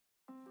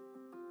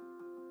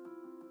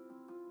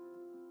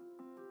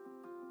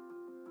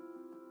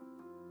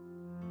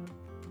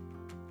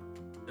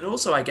And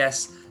also, I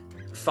guess,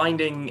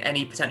 finding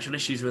any potential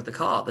issues with the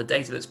car, the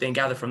data that's being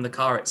gathered from the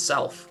car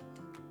itself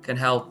can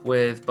help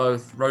with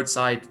both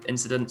roadside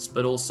incidents,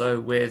 but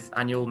also with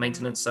annual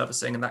maintenance,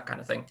 servicing, and that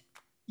kind of thing.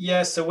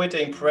 Yeah, so we're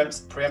doing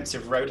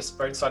preemptive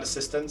roadside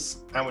assistance,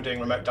 and we're doing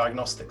remote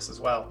diagnostics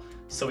as well.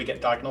 So we get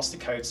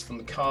diagnostic codes from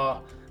the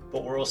car,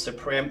 but we're also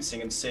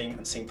preempting and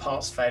seeing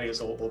parts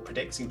failures or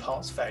predicting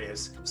parts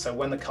failures. So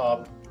when the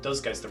car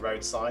does go to the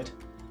roadside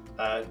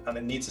and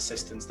it needs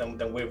assistance,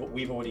 then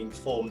we've already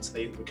informed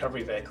the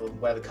recovery vehicle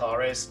where the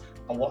car is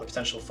and what the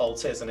potential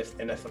fault is, and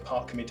if a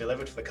part can be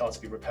delivered for the car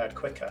to be repaired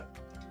quicker.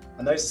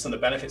 And those are some of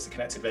the benefits of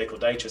connected vehicle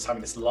data, is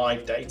having this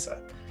live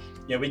data.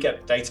 You know, we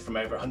get data from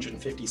over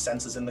 150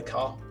 sensors in the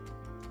car,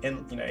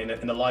 in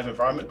a live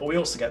environment, but we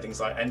also get things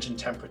like engine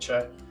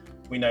temperature.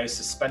 We know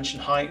suspension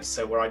height,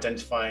 so we're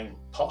identifying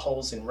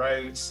potholes in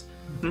roads.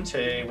 We're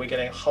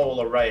getting a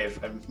whole array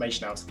of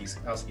information out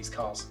of these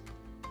cars.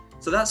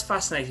 So that's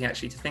fascinating,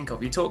 actually, to think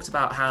of. You talked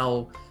about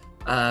how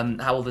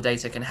all the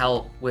data can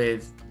help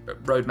with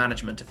road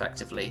management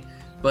effectively,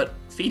 but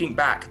feeding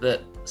back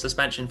that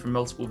suspension from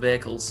multiple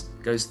vehicles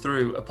goes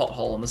through a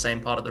pothole on the same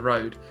part of the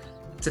road.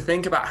 To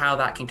think about how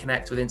that can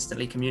connect with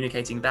instantly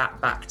communicating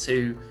that back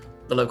to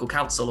the local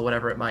council or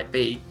whatever it might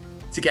be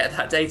to get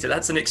that data,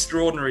 that's an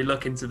extraordinary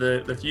look into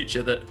the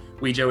future that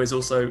Wejo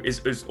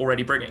is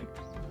already bringing.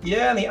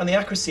 Yeah, and the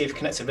accuracy of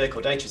connected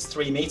vehicle data is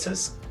 3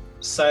 meters.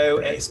 So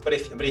but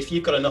if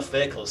you've got enough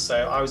vehicles,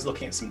 so I was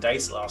looking at some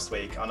data last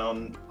week, and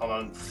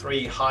on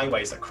 3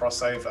 highways that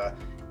cross over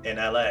in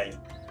LA,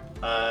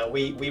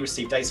 we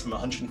received data from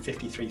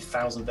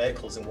 153,000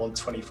 vehicles in one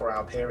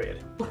 24-hour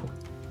period.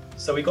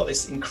 So we've got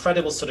this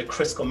incredible sort of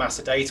critical mass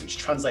of data, which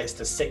translates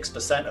to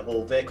 6% of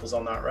all vehicles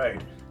on that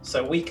road.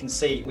 So we can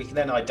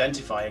then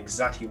identify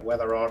exactly where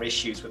there are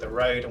issues with the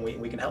road, and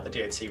we can help the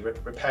DOT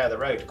repair the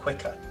road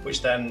quicker,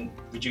 which then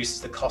reduces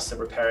the cost of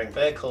repairing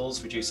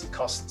vehicles, reduces the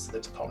costs to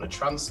the Department of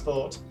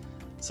Transport.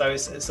 So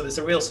it's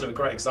a real sort of a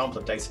great example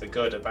of data for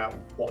good about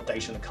what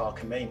data in the car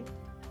can mean.